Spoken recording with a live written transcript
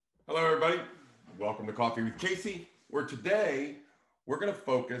Hello, everybody. Welcome to Coffee with Casey, where today we're going to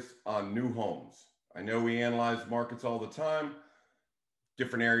focus on new homes. I know we analyze markets all the time,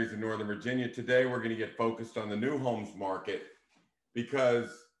 different areas of Northern Virginia. Today, we're going to get focused on the new homes market because,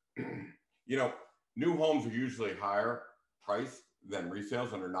 new homes are usually higher priced than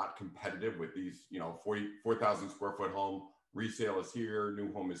resales and are not competitive with these, 4,000 square foot home. Resale is here,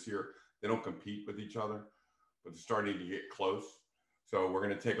 new home is here. They don't compete with each other, but they're starting to get close. So we're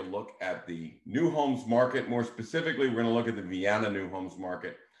going to take a look at the new homes market. More specifically, we're going to look at the Vienna new homes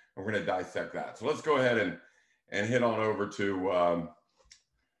market, and we're going to dissect that. So let's go ahead and head on over to, let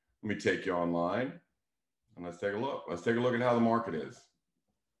me take you online, and let's take a look. Let's take a look at how the market is.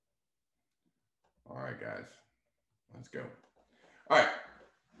 All right, guys, let's go. All right,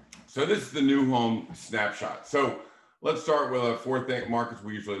 so this is the new home snapshot. So let's start with the four markets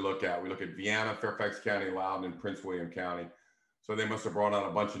we usually look at. We look at Vienna, Fairfax County, Loudoun, and Prince William County. So they must have brought on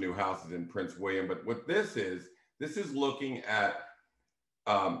a bunch of new houses in Prince William. But what this is looking at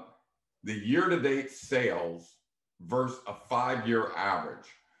the year-to-date sales versus a 5-year average.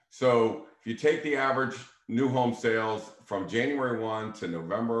 So if you take the average new home sales from January 1 to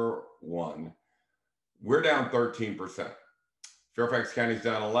November 1, we're down 13%. Fairfax County's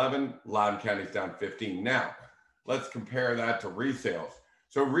down 11, Loudoun County's down 15. Now, let's compare that to resales.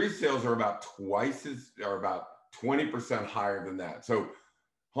 So resales are about 20% higher than that. So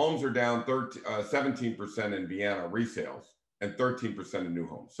homes are down 17% in Vienna resales and 13% in new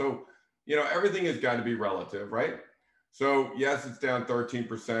homes. So, everything has got to be relative, right? So yes, it's down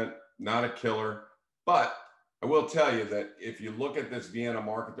 13%, not a killer. But I will tell you that if you look at this Vienna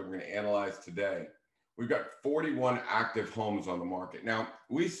market that we're going to analyze today, we've got 41 active homes on the market. Now,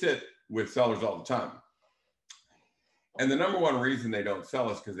 we sit with sellers all the time. And the number one reason they don't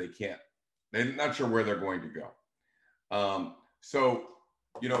sell is because they can't. They're not sure where they're going to go.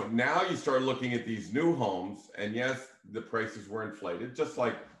 Now you start looking at these new homes, and yes, the prices were inflated, just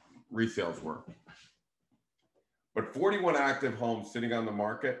like resales were. But 41 active homes sitting on the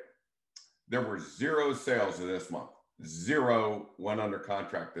market, there were 0 sales in this month. 0 went under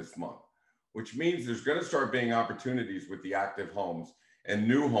contract this month, which means there's going to start being opportunities with the active homes and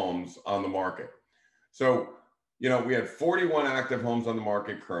new homes on the market. So, we had 41 active homes on the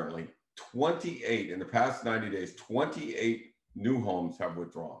market currently. 28 in the past 90 days, 28 new homes have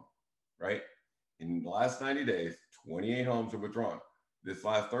withdrawn, right? In the last 90 days, 28 homes have withdrawn. This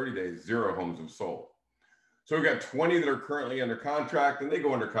last 30 days, 0 homes have sold. So we've got 20 that are currently under contract, and they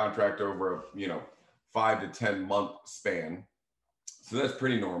go under contract over a 5 to 10 month span. So that's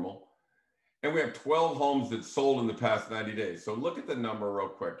pretty normal. And we have 12 homes that sold in the past 90 days. So look at the number real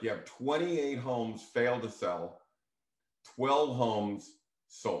quick. You have 28 homes failed to sell, 12 homes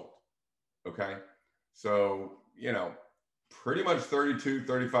sold. Okay. So, pretty much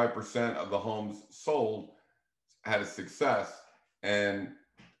 35% of the homes sold had a success and,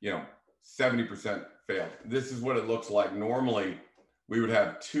 70% failed. This is what it looks like. Normally we would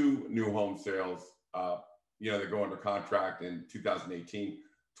have 2 new home sales, that go under contract in 2018,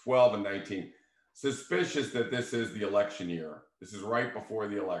 12 and 19. Suspicious that this is the election year. This is right before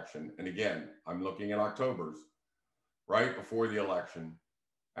the election. And again, I'm looking at October's right before the election.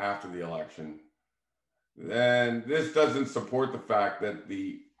 After the election, then this doesn't support the fact that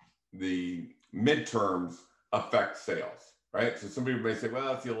the midterms affect sales, right? So somebody may say,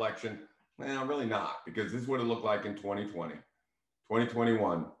 well, it's the election. Well, really not, because this is what it looked like in 2020,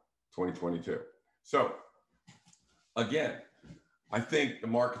 2021, 2022. So again, I think the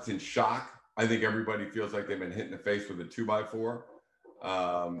market's in shock. I think everybody feels like they've been hit in the face with a 2x4.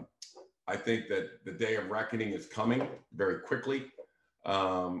 I think that the day of reckoning is coming very quickly.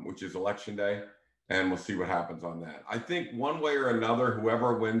 Which is election day, and we'll see what happens on that. I think one way or another,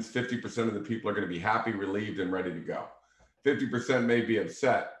 whoever wins, 50% of the people are going to be happy, relieved, and ready to go. 50% may be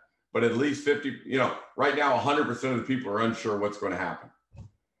upset, but at least 50, right now, 100% of the people are unsure what's going to happen.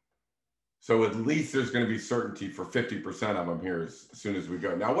 So at least there's going to be certainty for 50% of them here as soon as we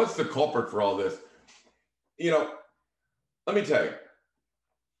go. Now, what's the culprit for all this? Let me tell you,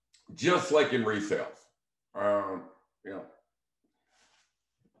 just like in resales,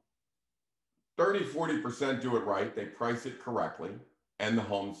 30-40% do it right. They price it correctly and the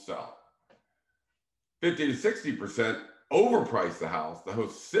homes sell. 50 to 60% overprice the house. The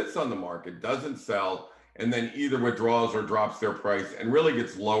house sits on the market, doesn't sell, and then either withdraws or drops their price and really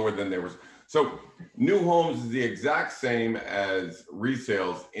gets lower than they were. So new homes is the exact same as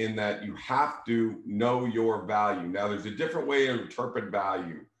resales in that you have to know your value. Now, there's a different way to interpret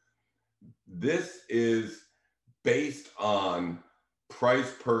value. This is based on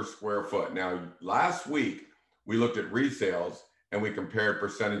price per square foot. Now, last week, we looked at resales and we compared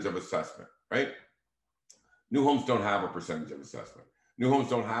percentage of assessment, right? New homes don't have a percentage of assessment. New homes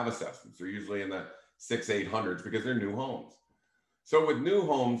don't have assessments. They're usually in the 600-800s because they're new homes. So with new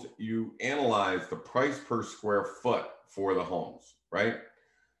homes, you analyze the price per square foot for the homes, right?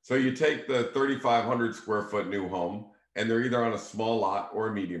 So you take the 3,500 square foot new home, and they're either on a small lot or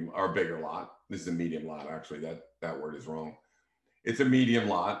a medium or a bigger lot. This is a medium lot, actually. That word is wrong. It's a medium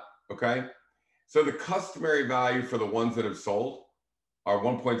lot, okay? So the customary value for the ones that have sold are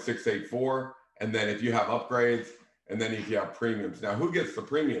 1.684. And then if you have upgrades, and then if you have premiums. Now, who gets the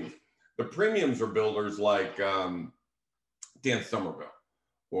premiums? The premiums are builders like Dan Somerville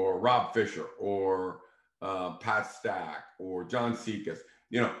or Rob Fisher or Pat Stack or John Sekas.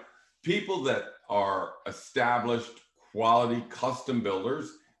 You know, people that are established quality custom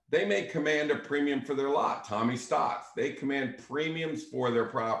builders, they may command a premium for their lot. Tommy Stotts, they command premiums for their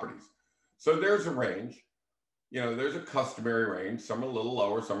properties. So there's a range. You know, there's a customary range. Some are a little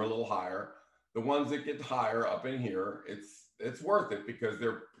lower, some are a little higher. The ones that get higher up in here, it's worth it because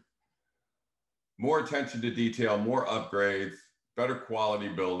they're more attention to detail, more upgrades, better quality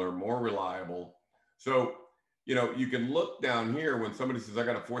builder, more reliable. So, you know, you can look down here when somebody says, I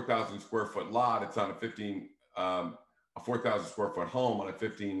got a 4,000 square foot lot, it's on a 4,000 square foot home on a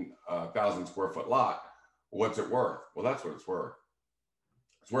 15,000 square foot lot. What's it worth? Well, that's what it's worth.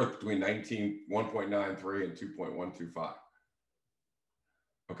 It's worth between 1.93 and 2.125.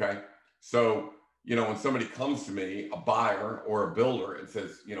 Okay. So, you know, when somebody comes to me, a buyer or a builder, and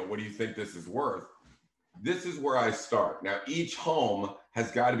says, you know, what do you think this is worth? This is where I start. Now, each home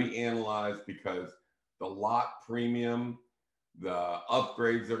has got to be analyzed because the lot premium, the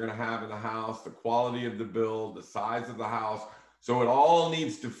upgrades they're going to have in the house, the quality of the build, the size of the house. So it all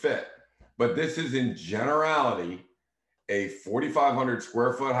needs to fit. But this is in generality, a 4,500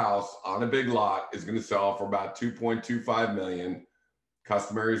 square foot house on a big lot is going to sell for about 2.25 million.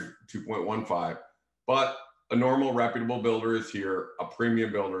 Customary is 2.15, but a normal reputable builder is here. A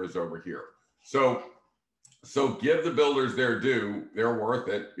premium builder is over here. So give the builders their due. They're worth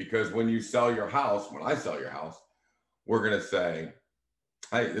it because when you sell your house, when I sell your house, we're going to say,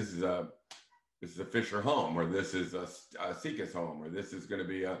 hey, this is a Fisher home, or this is a Sekas home, or this is going to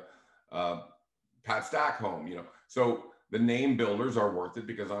be a Pat Stack home, you know. So the name builders are worth it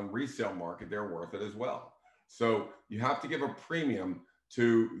because on resale market, they're worth it as well. So you have to give a premium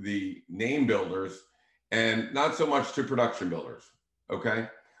to the name builders and not so much to production builders, okay?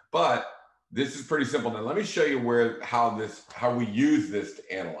 But this is pretty simple. Now let me show you how we use this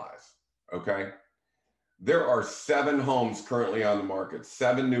to analyze, okay? There are 7 homes currently on the market,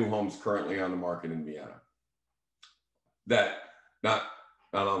 7 new homes currently on the market in Vienna that not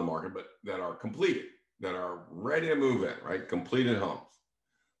on the market, but that are completed, that are ready to move in, right? Completed homes.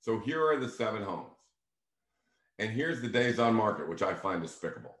 So here are the 7 homes. And here's the days on market, which I find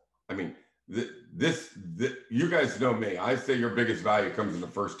despicable. I mean, you guys know me. I say your biggest value comes in the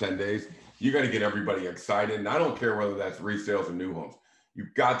first 10 days. You got to get everybody excited. And I don't care whether that's resales or new homes.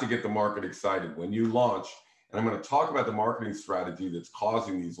 You've got to get the market excited when you launch. And I'm going to talk about the marketing strategy that's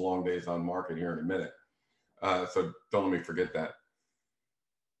causing these long days on market here in a minute. So don't let me forget that.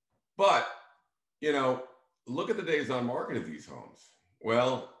 But, you know, look at the days on market of these homes.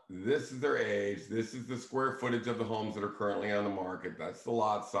 Well, this is their age. This is the square footage of the homes that are currently on the market. That's the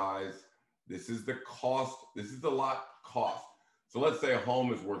lot size. This is the cost. This is the lot cost. So let's say a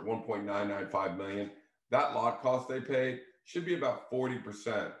home is worth 1.995 million. That lot cost they paid should be about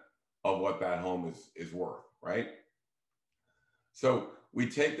 40% of what that home is worth, right? So we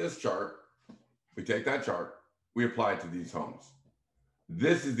take this chart, we take that chart, we apply it to these homes.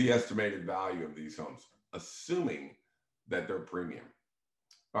 This is the estimated value of these homes, assuming that they're premium.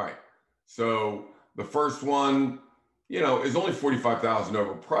 All right, so the first one, you know, is only $45,000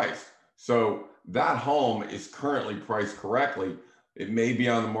 overpriced. So that home is currently priced correctly. It may be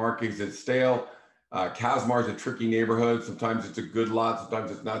on the market because it's stale. Kazmar is a tricky neighborhood. Sometimes it's a good lot.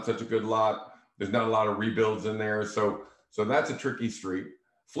 Sometimes it's not such a good lot. There's not a lot of rebuilds in there. So that's a tricky street.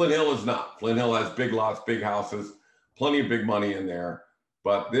 Flint Hill is not. Flint Hill has big lots, big houses, plenty of big money in there.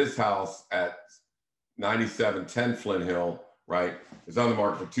 But this house at 9710 Flint Hill, right, is on the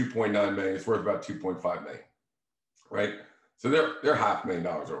market for 2.9 million. It's worth about 2.5 million, right? So they're $500,000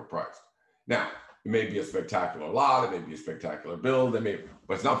 overpriced. Now, it may be a spectacular lot, it may be a spectacular build,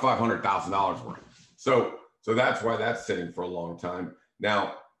 but it's not $500,000 worth. So that's why that's sitting for a long time.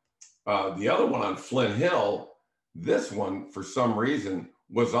 Now, the other one on Flint Hill, this one for some reason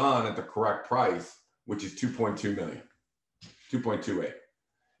was on at the correct price, which is 2.2 million, 2.28. And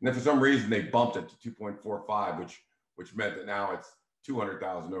then for some reason they bumped it to 2.45, which meant that now it's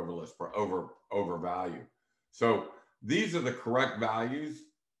 200,000 over list over value. So these are the correct values,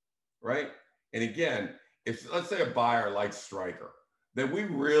 right? And again, if let's say a buyer likes Stryker, then we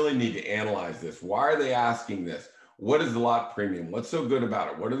really need to analyze this. Why are they asking this? What is the lot premium? What's so good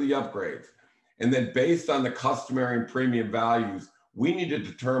about it? What are the upgrades? And then based on the customary and premium values, we need to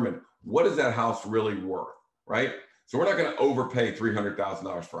determine what is that house really worth, right? So we're not going to overpay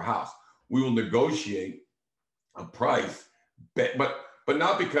 $300,000 for a house. We will negotiate a price, but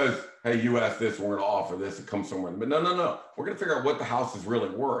not because, hey, you asked this, we're going to offer this, it comes somewhere. But no. We're going to figure out what the house is really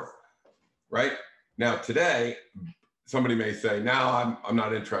worth, right? Now, today, somebody may say, now I'm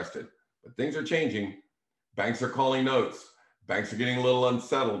not interested, but things are changing. Banks are calling notes. Banks are getting a little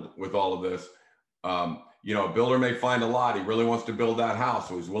unsettled with all of this. You know, a builder may find a lot. He really wants to build that house,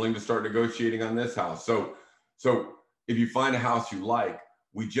 so he's willing to start negotiating on this house. So if you find a house you like,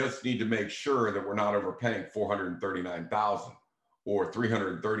 we just need to make sure that we're not overpaying $439,000 or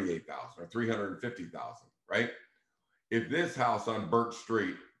 $338,000 or $350,000, right? If this house on Burke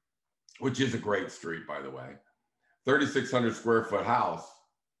Street, which is a great street, by the way, 3,600 square foot house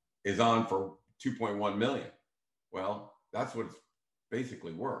is on for 2.1 million. Well, that's what it's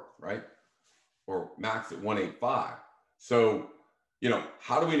basically worth, right? Or max at 185. So, you know,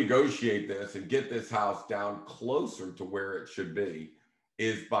 how do we negotiate this and get this house down closer to where it should be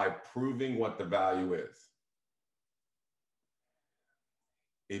is by proving what the value is.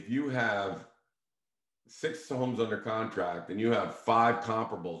 If you have 6 homes under contract and you have 5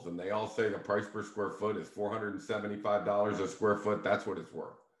 comparables and they all say the price per square foot is $475 a square foot, that's what it's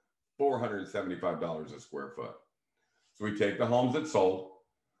worth. $475 a square foot. So we take the homes that sold,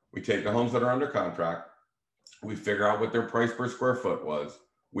 we take the homes that are under contract, we figure out what their price per square foot was,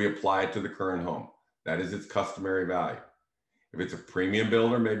 we apply it to the current home. That is its customary value. If it's a premium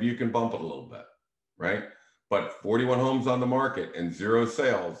builder, maybe you can bump it a little bit, right? But 41 homes on the market and 0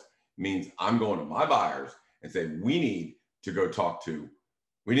 sales means I'm going to my buyers and say, we need to go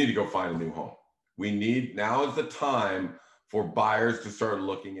find a new home. Now is the time for buyers to start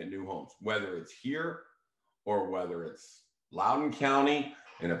looking at new homes, whether it's here or whether it's Loudoun County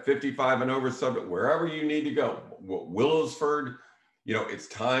in a 55 and over subject, wherever you need to go, Willowsford, you know, it's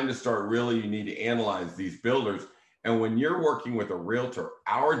time to start you need to analyze these builders. And when you're working with a realtor,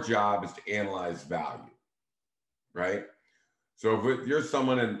 our job is to analyze value, right? So if you're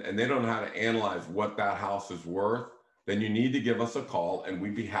someone and they don't know how to analyze what that house is worth, then you need to give us a call and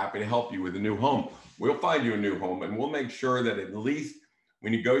we'd be happy to help you with a new home. We'll find you a new home and we'll make sure that at least we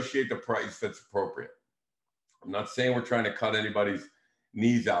negotiate the price that's appropriate. I'm not saying we're trying to cut anybody's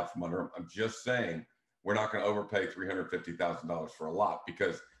knees out from under them. I'm just saying we're not going to overpay $350,000 for a lot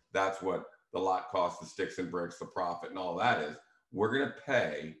because that's what the lot costs, the sticks and bricks, the profit and all that is. We're going to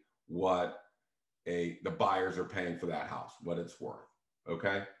pay what the buyers are paying for that house, what it's worth.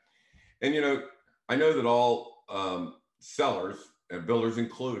 Okay. And, you know, I know that all sellers and builders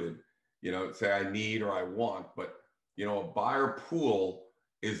included, you know, say I need or I want, but, you know, a buyer pool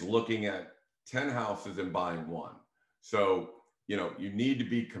is looking at 10 houses and buying 1. So, you know, you need to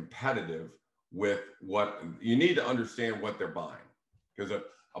be competitive with you need to understand what they're buying. Because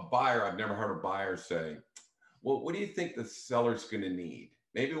a buyer, I've never heard a buyer say, well, what do you think the seller's going to need?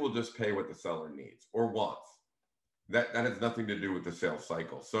 Maybe we'll just pay what the seller needs or wants. That has nothing to do with the sales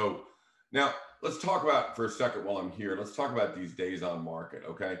cycle. So now let's talk about, for a second while I'm here, let's talk about these days on market,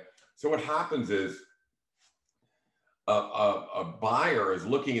 okay? So what happens is a buyer is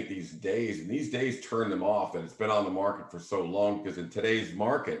looking at these days and these days turn them off that it's been on the market for so long because in today's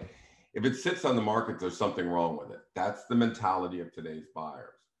market, if it sits on the market, there's something wrong with it. That's the mentality of today's buyers.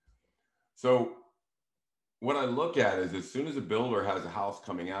 So what I look at is as soon as a builder has a house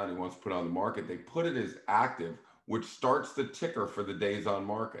coming out and he wants to put it on the market, they put it as active, which starts the ticker for the days on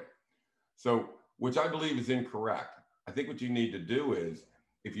market. So, which I believe is incorrect. I think what you need to do is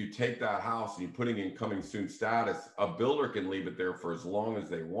if you take that house and you put it in coming soon status, a builder can leave it there for as long as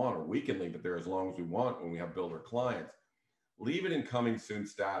they want, or we can leave it there as long as we want when we have builder clients. Leave it in coming soon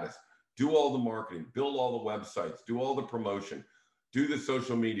status. Do all the marketing, build all the websites, do all the promotion, do the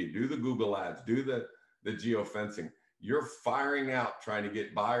social media, do the Google ads, do the geofencing. You're firing out trying to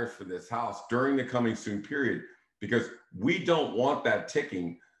get buyers for this house during the coming soon period because we don't want that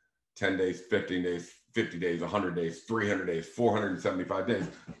ticking 10 days, 15 days, 50 days, 100 days, 300 days, 475 days.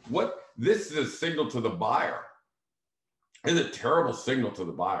 This is a signal to the buyer. It's a terrible signal to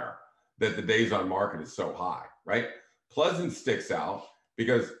the buyer that the days on market is so high, right? Pleasant sticks out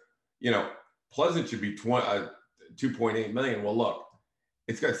because, you know, Pleasant should be 2.8 million. Well, look,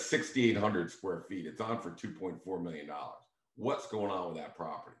 it's got 6,800 square feet. It's on for $2.4 million. What's going on with that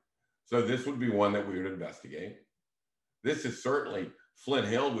property? So this would be one that we would investigate. This is certainly Flint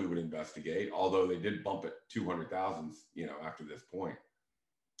Hill, we would investigate, although they did bump it 200,000, after this point.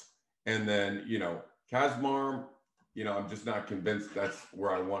 And then, Casmarm, I'm just not convinced that's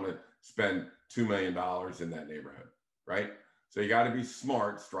where I want to spend $2 million in that neighborhood, right? So you got to be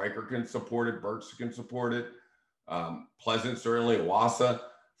smart. Stryker can support it. Birch can support it. Pleasant, certainly. Owasso,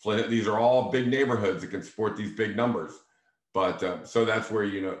 Flint. These are all big neighborhoods that can support these big numbers. But so that's where,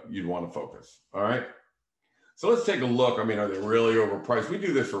 you'd want to focus. All right. So let's take a look. I mean, are they really overpriced? We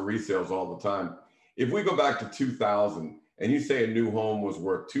do this for resales all the time. If we go back to 2000 and you say a new home was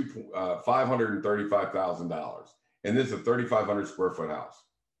worth $535,000, and this is a 3,500 square foot house.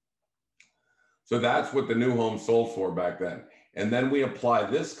 So that's what the new home sold for back then. And then we apply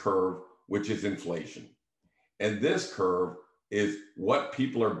this curve, which is inflation. And this curve is what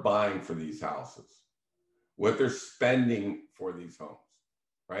people are buying for these houses, what they're spending for these homes,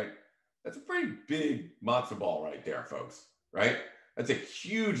 right? That's a pretty big matzo ball right there, folks, right? That's a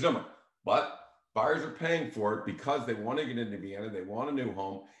huge number. But buyers are paying for it because they want to get into Vienna. They want a new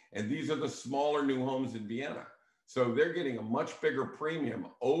home. And these are the smaller new homes in Vienna. So they're getting a much bigger premium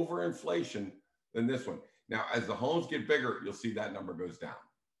over inflation than this one. Now, as the homes get bigger, you'll see that number goes down.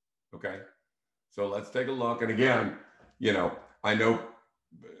 Okay. So let's take a look. And again, I know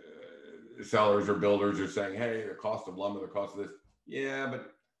sellers or builders are saying, hey, the cost of lumber, the cost of this. Yeah,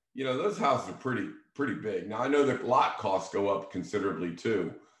 but those houses are pretty big. Now I know that lot costs go up considerably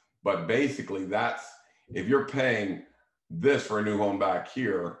too, but basically that's, if you're paying this for a new home back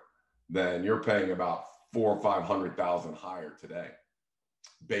here, then you're paying about $400,000 or $500,000 higher today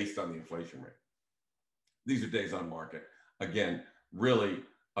based on the inflation rate. These are days on market. Again, really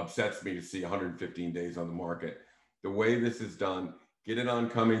upsets me to see 115 days on the market. The way this is done, get it on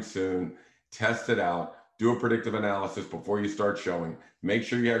coming soon, test it out, do a predictive analysis before you start showing. Make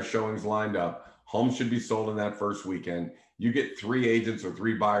sure you have showings lined up. Homes should be sold in that first weekend. You get 3 agents or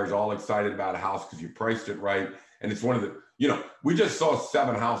 3 buyers all excited about a house because you priced it right. And it's one of the, we just saw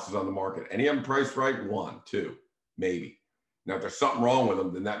 7 houses on the market. Any of them priced right? 1, 2, maybe. Now, if there's something wrong with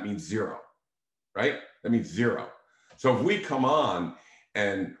them, then that means 0, right? That means 0. So if we come on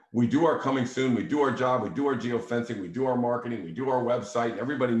and we do our coming soon, we do our job, we do our geofencing, we do our marketing, we do our website, and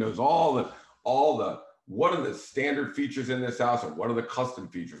everybody knows all the what are the standard features in this house and what are the custom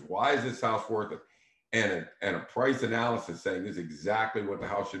features? Why is this house worth it? And a price analysis saying this is exactly what the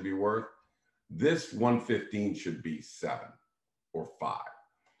house should be worth. This 115 should be 7 or 5.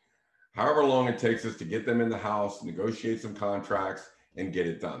 However long it takes us to get them in the house, negotiate some contracts, and get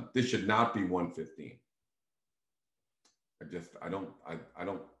it done. This should not be 115. I don't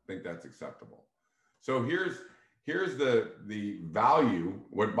think that's acceptable. So here's the value,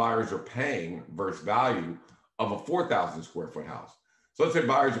 what buyers are paying versus value of a 4,000 square foot house. So let's say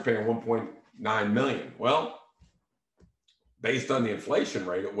buyers are paying 1.9 million. Well, based on the inflation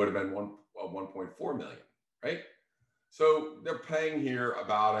rate, it would have been 1.4 million, right? So they're paying here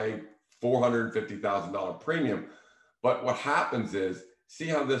about a $450,000 premium. But what happens is, see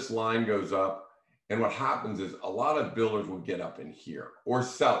how this line goes up? And what happens is a lot of builders will get up in here, or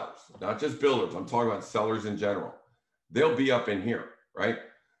sellers, not just builders. I'm talking about sellers in general. They'll be up in here, right?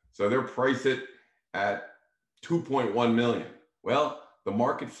 So they'll price it at 2.1 million. Well, the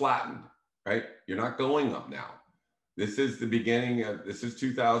market flattened, right? You're not going up now. This is the beginning of, this is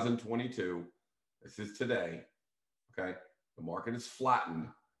 2022. This is today, okay? The market is flattened.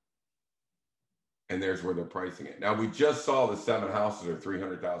 And there's where they're pricing it. Now, we just saw the 7 houses are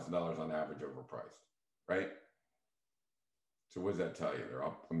 $300,000 on average overpriced, right? So what does that tell you? They're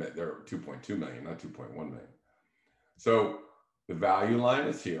up, they're 2.2 million, not 2.1 million. So the value line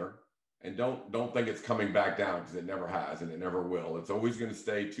is here, and don't think it's coming back down, because it never has and it never will. It's always going to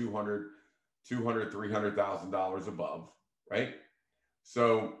stay $300,000 above, right?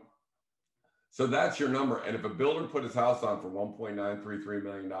 So that's your number. And if a builder put his house on for $1.933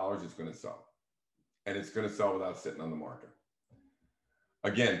 million, it's going to sell. And it's going to sell without sitting on the market.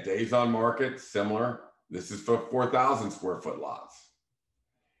 Again, days on market, similar. This is for 4,000 square foot lots.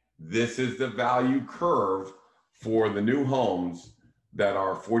 This is the value curve for the new homes that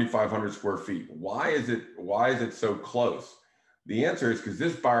are 4,500 square feet. Why is it so close? The answer is because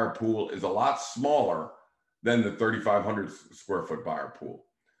this buyer pool is a lot smaller than the 3,500 square foot buyer pool.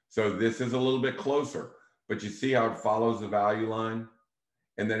 So this is a little bit closer, but you see how it follows the value line,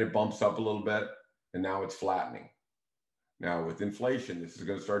 and then it bumps up a little bit. And now it's flattening. Now with inflation, this is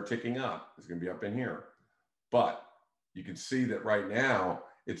going to start ticking up. It's going to be up in here. But you can see that right now,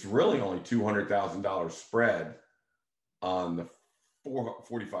 it's really only $200,000 spread on the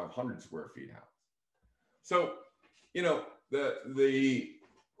 4,500 square feet house. So,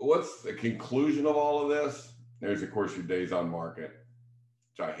 what's the conclusion of all of this? There's, of course, your days on market.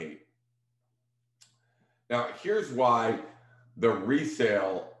 I hate. Now, here's why the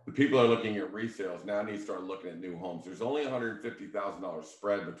people are looking at resales now need to start looking at new homes. There's only $150,000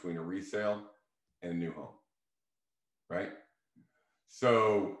 spread between a resale and a new home, right?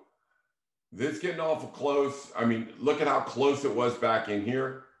 So this getting awful close. I mean, look at how close it was back in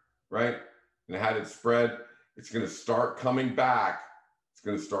here, right? And it had it spread. It's going to start coming back. It's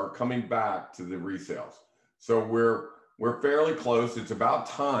going to start coming back to the resales. So we're fairly close. It's about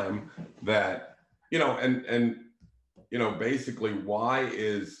time that, basically why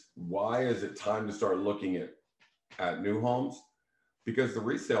is it time to start looking at new homes? Because the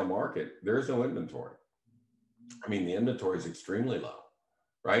resale market, there's no inventory. I mean, the inventory is extremely low,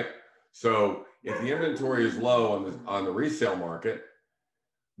 right? So if the inventory is low on the resale market,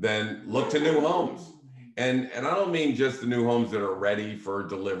 then look to new homes. And I don't mean just the new homes that are ready for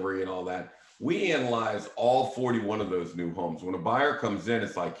delivery and all that. We analyze all 41 of those new homes. When a buyer comes in,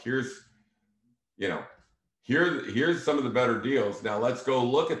 it's like, here's some of the better deals. Now let's go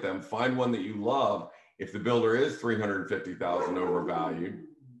look at them, find one that you love. If the builder is $350,000 overvalued,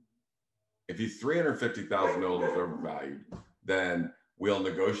 if he's $350,000 overvalued, then we'll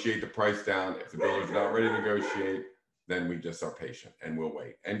negotiate the price down. If the builder's not ready to negotiate, then we just are patient and we'll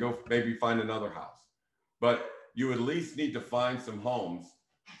wait and go maybe find another house. But you at least need to find some homes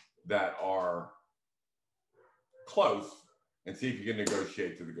that are close and see if you can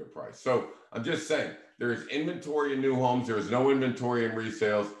negotiate to the good price. So I'm just saying, there is inventory in new homes. There is no inventory in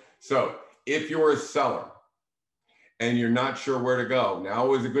resales. So if you're a seller and you're not sure where to go,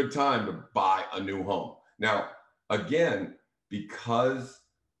 now is a good time to buy a new home. Now, again, because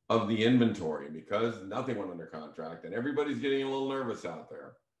of the inventory, because nothing went under contract and everybody's getting a little nervous out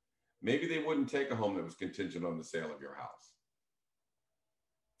there, maybe they wouldn't take a home that was contingent on the sale of your house.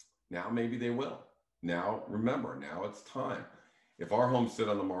 Now, maybe they will. Now, remember, now it's time. If our homes sit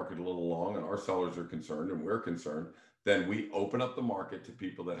on the market a little long and our sellers are concerned and we're concerned, then we open up the market to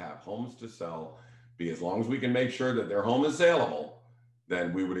people that have homes to sell. As long as we can make sure that their home is saleable,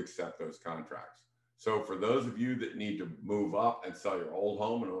 then we would accept those contracts. So for those of you that need to move up and sell your old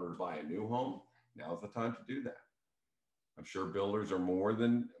home in order to buy a new home, now's the time to do that. I'm sure builders are more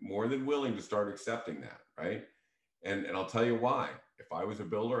than willing to start accepting that, right? And I'll tell you why. If I was a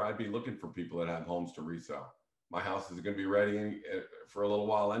builder, I'd be looking for people that have homes to resell. My house is going to be ready for a little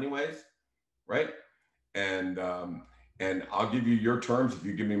while anyways, right? And I'll give you your terms if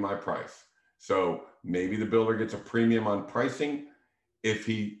you give me my price. So maybe the builder gets a premium on pricing if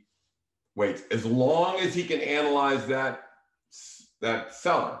he waits, as long as he can analyze that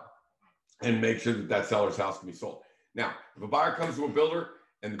seller and make sure that seller's house can be sold. Now, if a buyer comes to a builder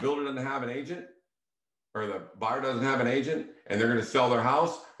and the builder doesn't have an agent, or the buyer doesn't have an agent and they're going to sell their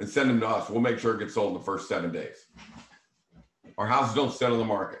house, and send them to us, we'll make sure it gets sold in the first 7 days. Our houses don't sit on the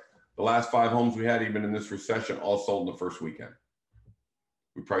market. The last 5 homes we had, even in this recession, all sold in the first weekend.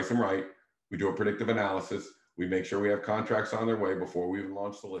 We price them right. We do a predictive analysis. We make sure we have contracts on their way before we even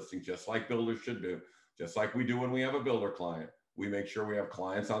launch the listing, just like builders should do, just like we do when we have a builder client. We make sure we have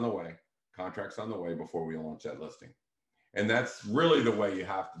clients on the way, contracts on the way before we launch that listing. And that's really the way you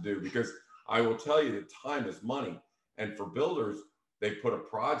have to do, because I will tell you that time is money. And for builders, they put a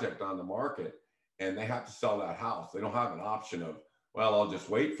project on the market and they have to sell that house. They don't have an option of, well, I'll just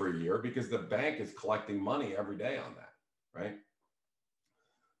wait for a year, because the bank is collecting money every day on that, right?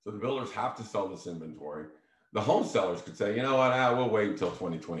 So the builders have to sell this inventory. The home sellers could say, you know what, we'll wait until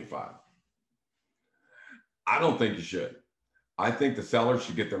 2025. I don't think you should. I think the sellers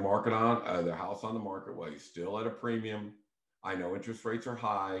should get their house on the market while you're still at a premium. I know interest rates are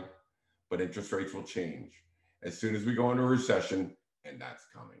high, but interest rates will change. As soon as we go into a recession, and that's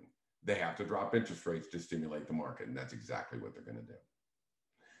coming, they have to drop interest rates to stimulate the market, and that's exactly what they're going to do.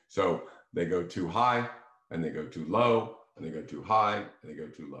 So they go too high, and they go too low, and they go too high, and they go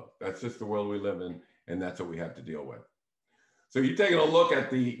too low. That's just the world we live in, and that's what we have to deal with. So you're taking a look at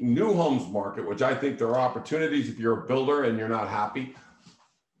the new homes market, which I think there are opportunities. If you're a builder and you're not happy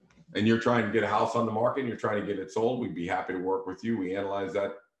and you're trying to get a house on the market and you're trying to get it sold, we'd be happy to work with you. We analyze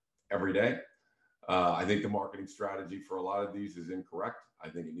that every day. I think the marketing strategy for a lot of these is incorrect. I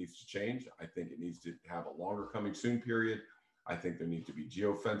think it needs to change. I think it needs to have a longer coming soon period. I think there needs to be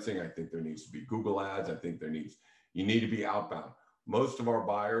geofencing. I think there needs to be Google ads. I think you need to be outbound. Most of our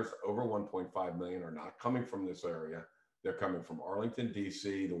buyers over 1.5 million are not coming from this area. They're coming from Arlington,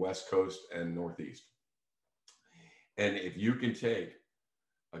 DC, the West Coast, and Northeast. And if you can take,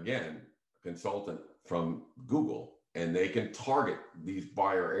 again, a consultant from Google, and they can target these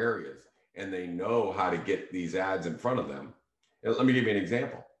buyer areas, and they know how to get these ads in front of them. And let me give you an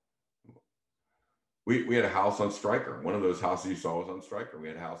example. we had a house on Stryker. One of those houses you saw was on Stryker. We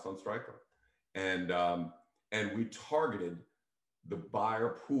had a house on Stryker, and we targeted the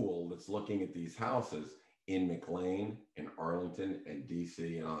buyer pool that's looking at these houses in McLean, in Arlington, and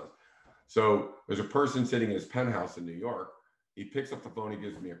DC, and others. So there's a person sitting in his penthouse in New York. He picks up the phone, he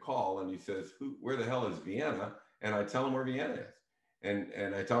gives me a call, and he says, where the hell is Vienna? And I tell him where Vienna is.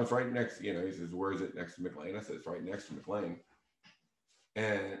 And I tell him it's right next, he says, where is it next to McLean? I said, it's right next to McLean.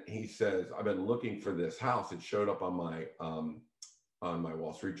 And he says, I've been looking for this house. It showed up on my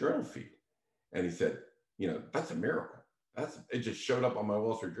Wall Street Journal feed. And he said, that's a miracle. It just showed up on my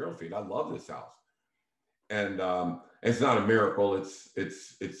Wall Street Journal feed. I love this house. And it's not a miracle. It's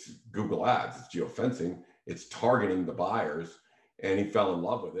Google Ads. It's geofencing. It's targeting the buyers. And he fell in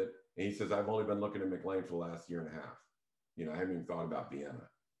love with it. And he says, I've only been looking at McLean for the last year and a half. I haven't even thought about Vienna.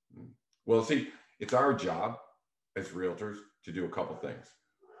 Well, see, it's our job as realtors to do a couple things.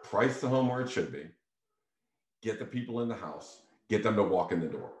 Price the home where it should be. Get the people in the house. Get them to walk in the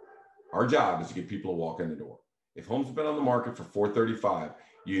door. Our job is to get people to walk in the door. If homes have been on the market for $435,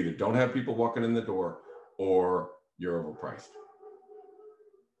 you either don't have people walking in the door or you're overpriced.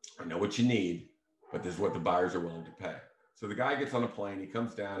 I know what you need, but this is what the buyers are willing to pay. So the guy gets on a plane, he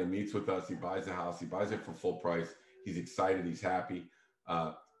comes down, he meets with us, he buys a house, he buys it for full price. He's excited, he's happy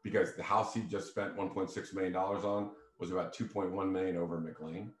because the house he just spent $1.6 million on was about $2.1 million over in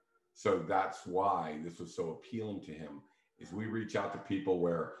McLean. So that's why this was so appealing to him, is we reach out to people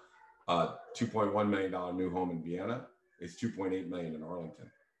where $2.1 million new home in Vienna is $2.8 million in Arlington.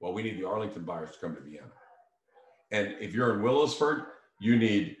 Well, we need the Arlington buyers to come to Vienna. And if you're in Willisford, you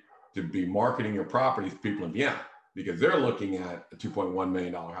need to be marketing your properties to people in Vienna, because they're looking at a $2.1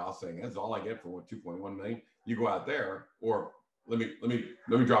 million house saying, that's all I get for $2.1 million. You go out there, or let me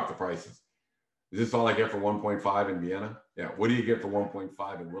drop the prices. Is this all I get for 1.5 in Vienna? Yeah. What do you get for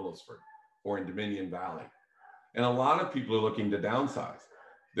 1.5 in Willisford or in Dominion Valley? And a lot of people are looking to downsize.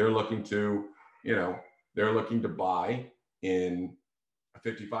 They're looking to, they're looking to buy in a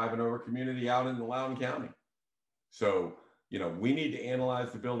 55 and over community out in Loudoun County. So, we need to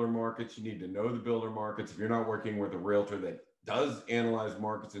analyze the builder markets. You need to know the builder markets. If you're not working with a realtor that does analyze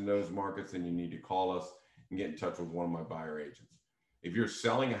markets and knows markets, then you need to call us and get in touch with one of my buyer agents. If you're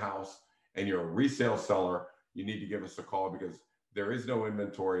selling a house and you're a resale seller, you need to give us a call, because there is no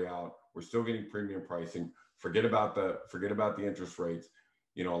inventory out. We're still getting premium pricing. Forget about the interest rates.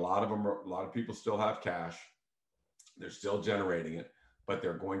 A lot of people still have cash. They're still generating it, but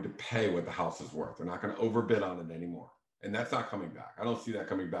they're going to pay what the house is worth. They're not going to overbid on it anymore. And that's not coming back. I don't see that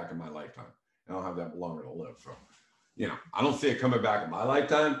coming back in my lifetime. I don't have that longer to live. So, I don't see it coming back in my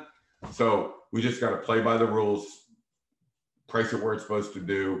lifetime. So we just got to play by the rules, price it where it's supposed to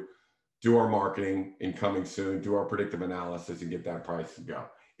do our marketing in coming soon, do our predictive analysis, and get that price to go.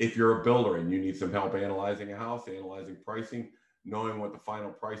 If you're a builder and you need some help analyzing a house, analyzing pricing, knowing what the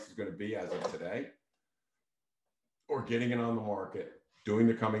final price is going to be as of today, or getting it on the market, doing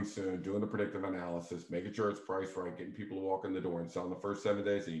the coming soon, doing the predictive analysis, making sure it's priced right, getting people to walk in the door and sell in the first 7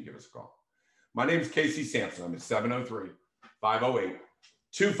 days, and you give us a call. My name is Casey Sampson. I'm at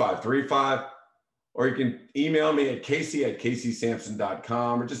 703-508-2535. Or you can email me at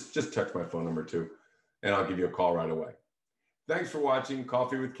casey@caseysampson.com, or just text my phone number too, and I'll give you a call right away. Thanks for watching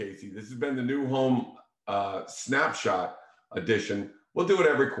Coffee with Casey. This has been the new home snapshot edition. We'll do it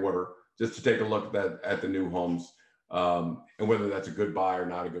every quarter just to take a look at the new homes and whether that's a good buy or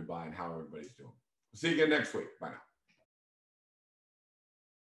not a good buy and how everybody's doing. See you again next week. Bye now.